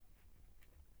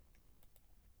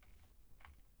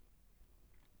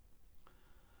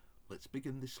Let's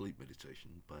begin this sleep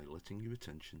meditation by letting your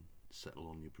attention settle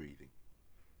on your breathing.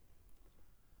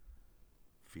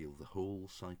 Feel the whole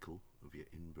cycle of your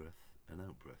in-breath and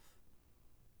out-breath.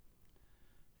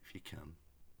 If you can,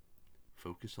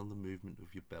 focus on the movement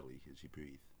of your belly as you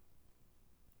breathe.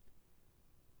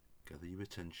 Gather your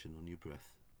attention on your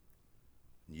breath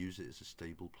and use it as a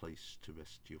stable place to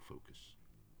rest your focus.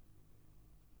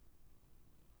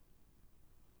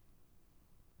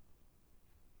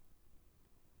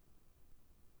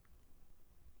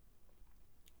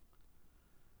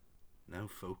 Now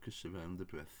focus around the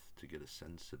breath to get a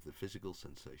sense of the physical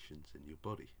sensations in your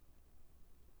body.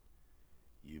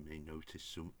 You may notice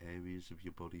some areas of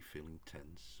your body feeling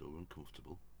tense or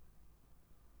uncomfortable.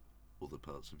 Other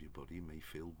parts of your body may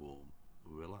feel warm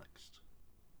or relaxed.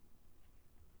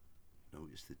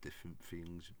 Notice the different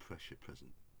feelings of pressure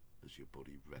present as your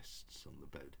body rests on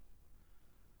the bed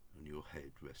and your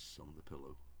head rests on the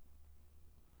pillow.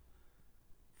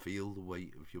 Feel the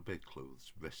weight of your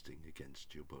bedclothes resting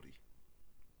against your body.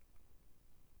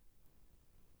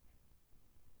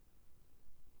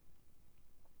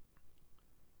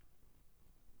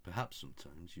 Perhaps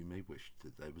sometimes you may wish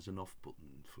that there was an off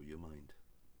button for your mind.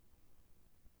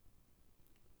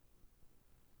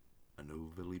 An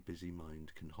overly busy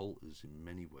mind can halt us in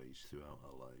many ways throughout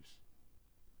our lives.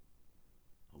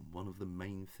 And one of the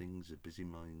main things a busy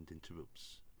mind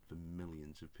interrupts for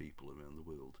millions of people around the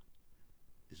world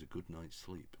is a good night's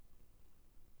sleep.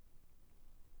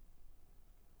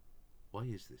 Why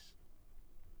is this?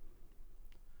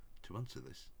 To answer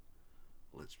this,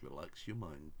 let's relax your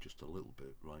mind just a little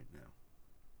bit right now.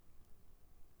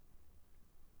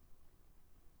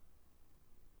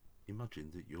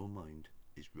 Imagine that your mind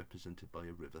is represented by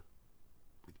a river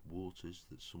with waters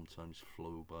that sometimes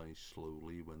flow by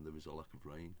slowly when there is a lack of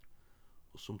rain,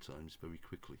 or sometimes very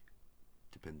quickly,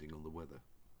 depending on the weather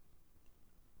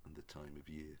and the time of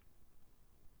year.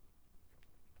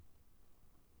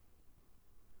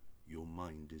 Your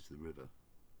mind is the river.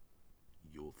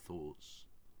 Your thoughts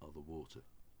are the water.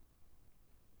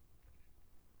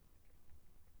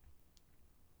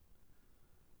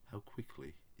 How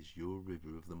quickly is your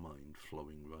river of the mind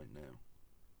flowing right now?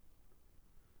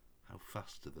 How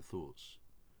fast are the thoughts,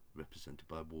 represented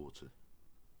by water,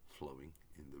 flowing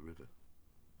in the river?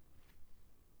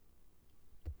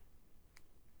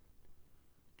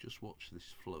 Just watch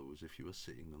this flow as if you were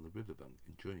sitting on the riverbank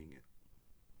enjoying it.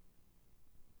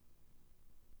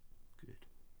 Good.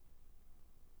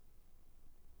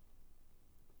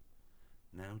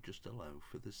 Now just allow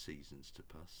for the seasons to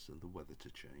pass and the weather to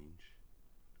change,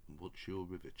 and watch your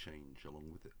river change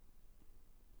along with it.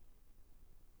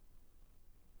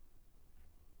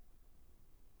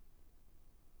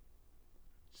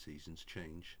 Seasons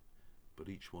change, but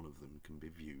each one of them can be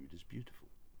viewed as beautiful.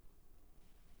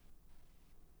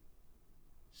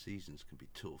 Seasons can be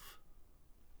tough,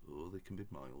 or they can be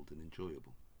mild and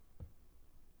enjoyable.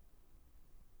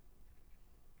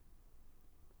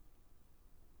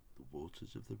 The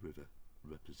waters of the river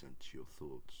represent your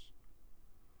thoughts.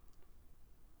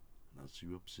 And as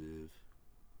you observe,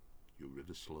 your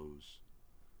river slows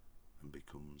and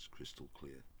becomes crystal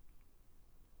clear.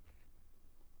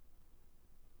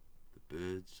 The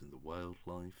birds and the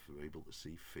wildlife are able to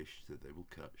see fish that they will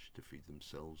catch to feed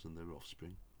themselves and their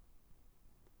offspring.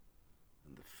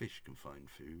 And the fish can find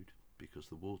food because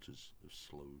the waters have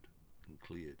slowed and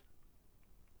cleared.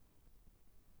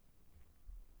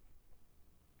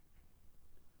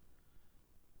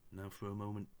 Now for a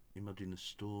moment, imagine a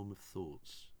storm of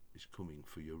thoughts is coming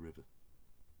for your river.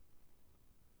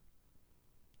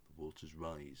 The waters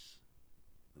rise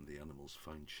and the animals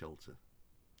find shelter,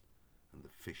 and the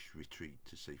fish retreat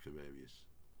to safer areas.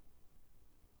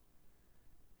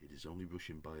 It is only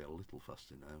rushing by a little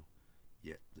faster now,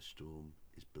 yet the storm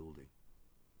is building.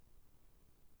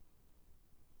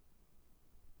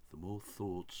 The more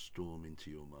thoughts storm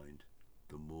into your mind,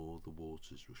 the more the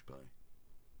waters rush by.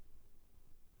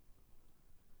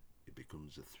 It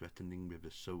becomes a threatening river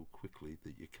so quickly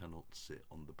that you cannot sit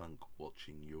on the bank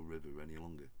watching your river any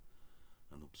longer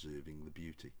and observing the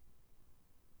beauty.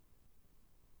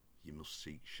 You must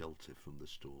seek shelter from the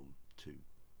storm too.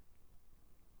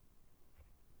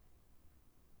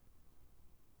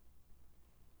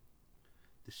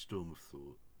 This storm of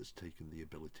thought has taken the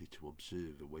ability to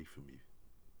observe away from you.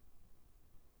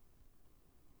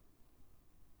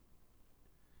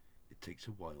 It takes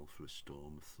a while for a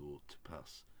storm of thought to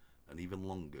pass, and even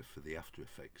longer for the after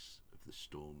effects of the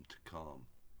storm to calm.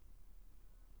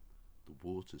 The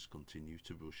waters continue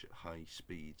to rush at high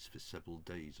speeds for several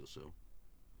days or so.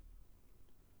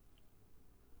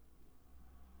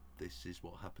 This is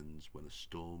what happens when a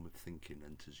storm of thinking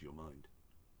enters your mind.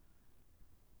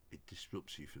 It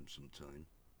disrupts you from some time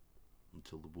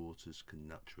until the waters can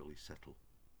naturally settle.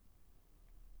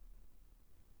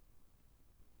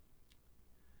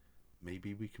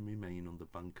 Maybe we can remain on the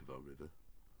bank of our river,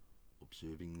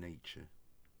 observing nature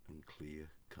and clear,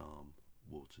 calm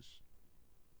waters.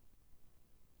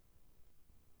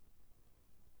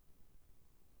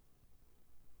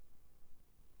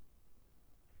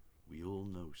 We all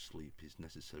know sleep is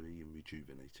necessary and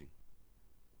rejuvenating.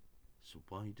 So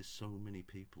why do so many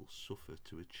people suffer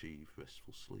to achieve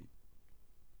restful sleep?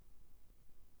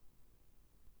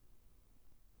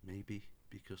 Maybe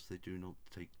because they do not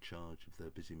take charge of their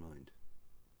busy mind,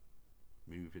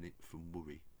 moving it from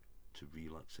worry to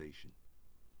relaxation.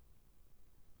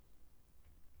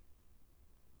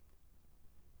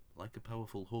 Like a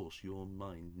powerful horse, your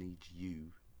mind needs you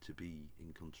to be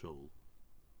in control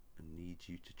and needs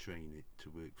you to train it to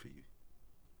work for you.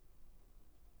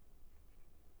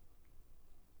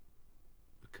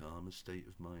 A calmer state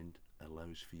of mind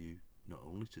allows for you not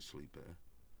only to sleep better,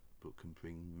 but can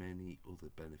bring many other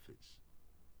benefits.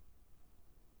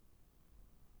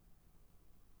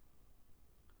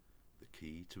 The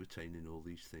key to attaining all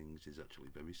these things is actually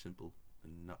very simple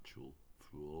and natural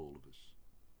for all of us.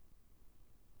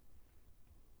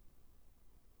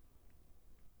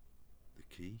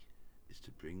 The key is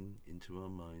to bring into our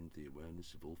mind the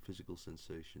awareness of all physical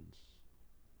sensations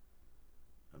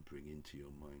and bring into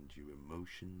your mind your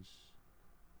emotions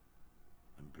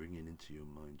and bringing into your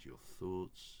mind your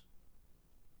thoughts.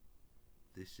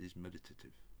 This is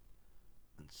meditative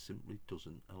and simply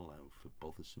doesn't allow for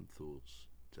bothersome thoughts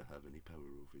to have any power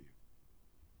over you.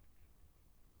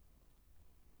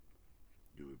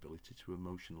 Your ability to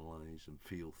emotionalize and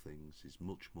feel things is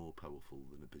much more powerful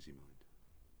than a busy mind.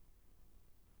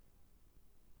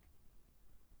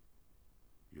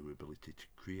 Your ability to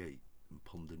create and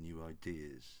ponder new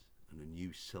ideas and a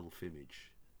new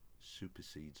self-image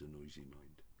supersedes a noisy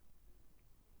mind.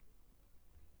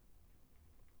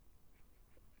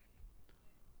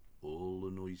 All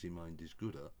a noisy mind is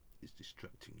good at is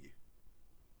distracting you.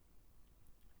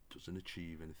 It doesn't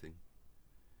achieve anything.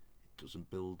 It doesn't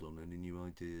build on any new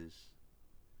ideas.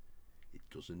 It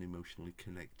doesn't emotionally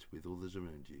connect with others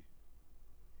around you.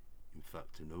 In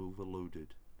fact, an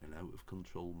overloaded and out of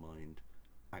control mind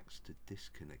acts to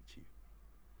disconnect you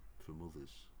from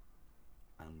others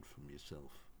and from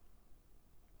yourself.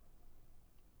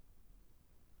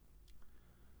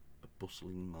 A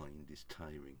bustling mind is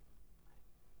tiring,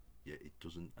 yet it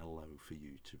doesn't allow for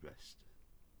you to rest.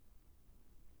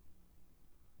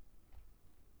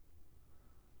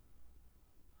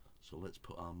 So let's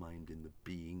put our mind in the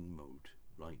being mode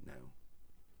right now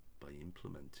by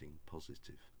implementing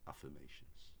positive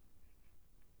affirmations.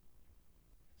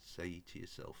 Say to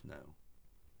yourself now,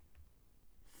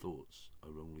 thoughts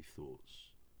are only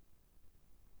thoughts.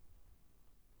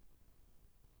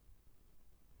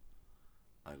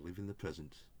 I live in the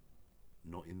present,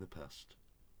 not in the past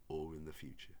or in the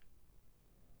future.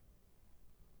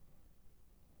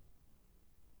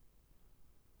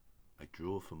 I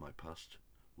draw from my past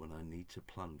when I need to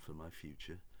plan for my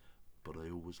future, but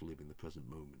I always live in the present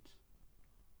moment.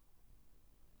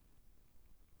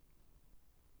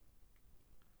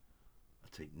 I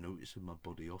take notice of my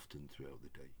body often throughout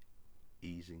the day,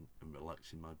 easing and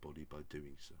relaxing my body by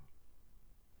doing so.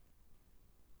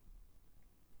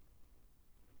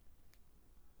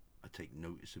 I take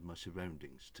notice of my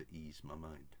surroundings to ease my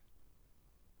mind.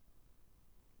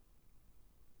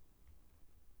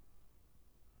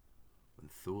 When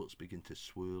thoughts begin to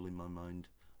swirl in my mind,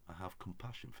 I have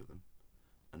compassion for them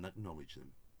and acknowledge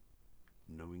them,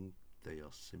 knowing they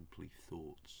are simply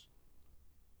thoughts.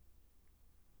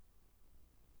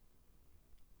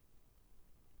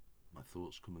 My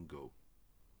thoughts come and go.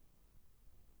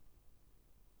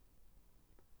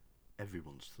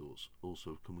 Everyone's thoughts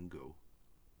also come and go.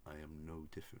 I am no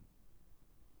different.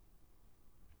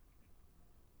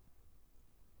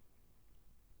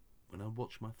 When I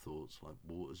watch my thoughts like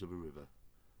waters of a river,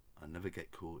 I never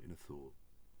get caught in a thought.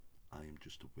 I am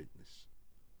just a witness.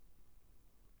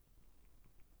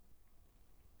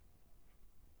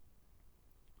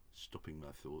 Stopping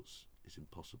my thoughts is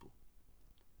impossible.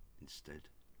 Instead,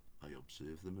 I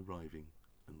observe them arriving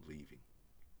and leaving.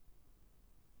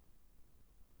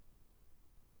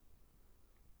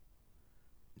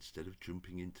 Instead of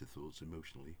jumping into thoughts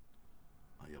emotionally,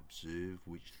 I observe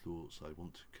which thoughts I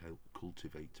want to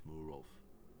cultivate more of.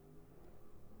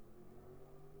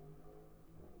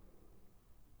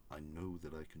 I know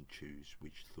that I can choose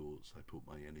which thoughts I put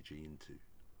my energy into.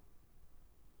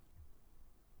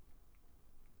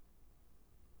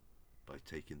 By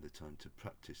taking the time to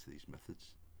practice these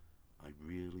methods, I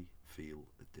really feel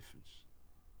a difference.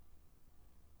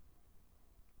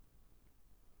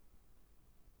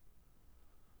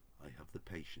 I have the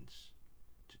patience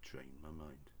to train my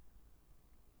mind.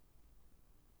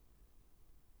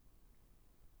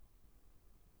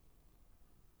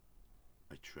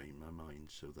 I train my mind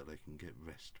so that I can get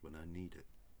rest when I need it.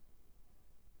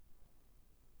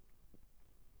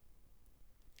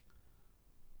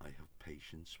 I have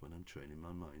patience when I'm training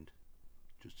my mind,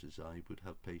 just as I would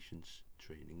have patience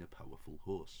training a powerful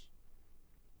horse.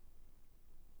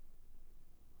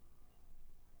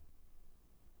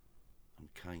 I'm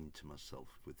kind to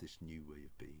myself with this new way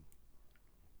of being.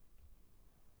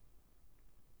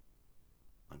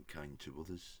 I'm kind to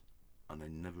others, and I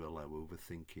never allow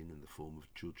overthinking in the form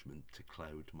of judgment to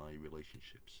cloud my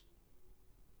relationships.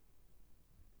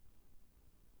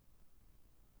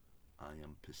 I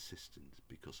am persistent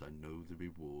because I know the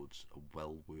rewards are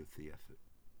well worth the effort.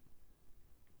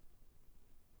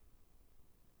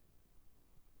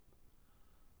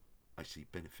 I see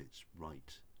benefits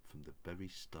right from the very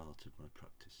start of my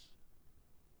practice.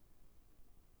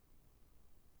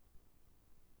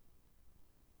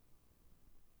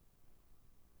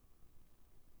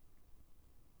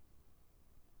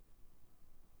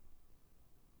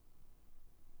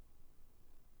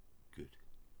 Good.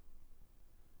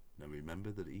 Now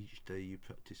remember that each day you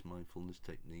practice mindfulness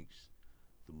techniques,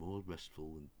 the more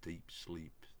restful and deep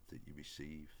sleep that you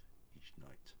receive each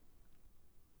night.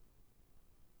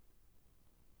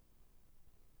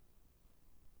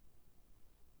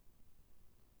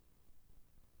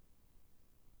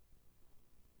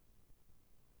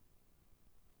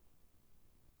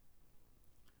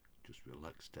 Just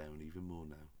relax down even more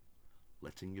now,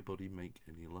 letting your body make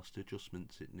any last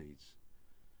adjustments it needs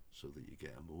so that you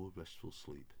get a more restful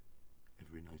sleep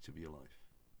every night of your life.